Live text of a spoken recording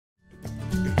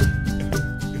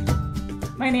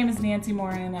My name is Nancy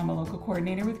Morin. I'm a local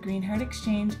coordinator with Green Heart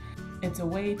Exchange. It's a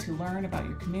way to learn about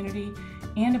your community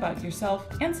and about yourself,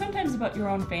 and sometimes about your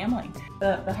own family.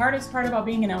 The hardest part about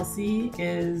being an LC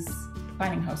is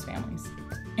finding host families.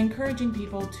 Encouraging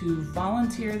people to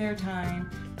volunteer their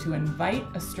time, to invite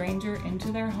a stranger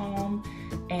into their home,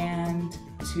 and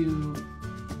to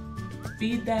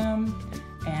feed them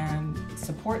and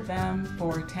support them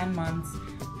for 10 months.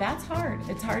 That's hard.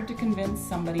 It's hard to convince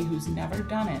somebody who's never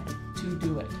done it to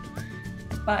do it.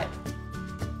 But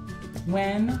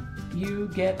when you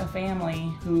get a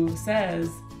family who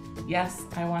says, yes,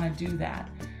 I want to do that,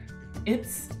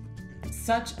 it's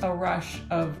such a rush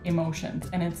of emotions,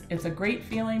 and it's a great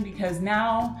feeling because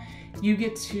now you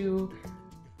get to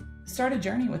start a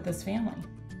journey with this family.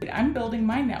 I'm building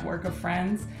my network of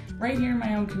friends right here in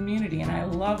my own community, and I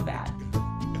love that.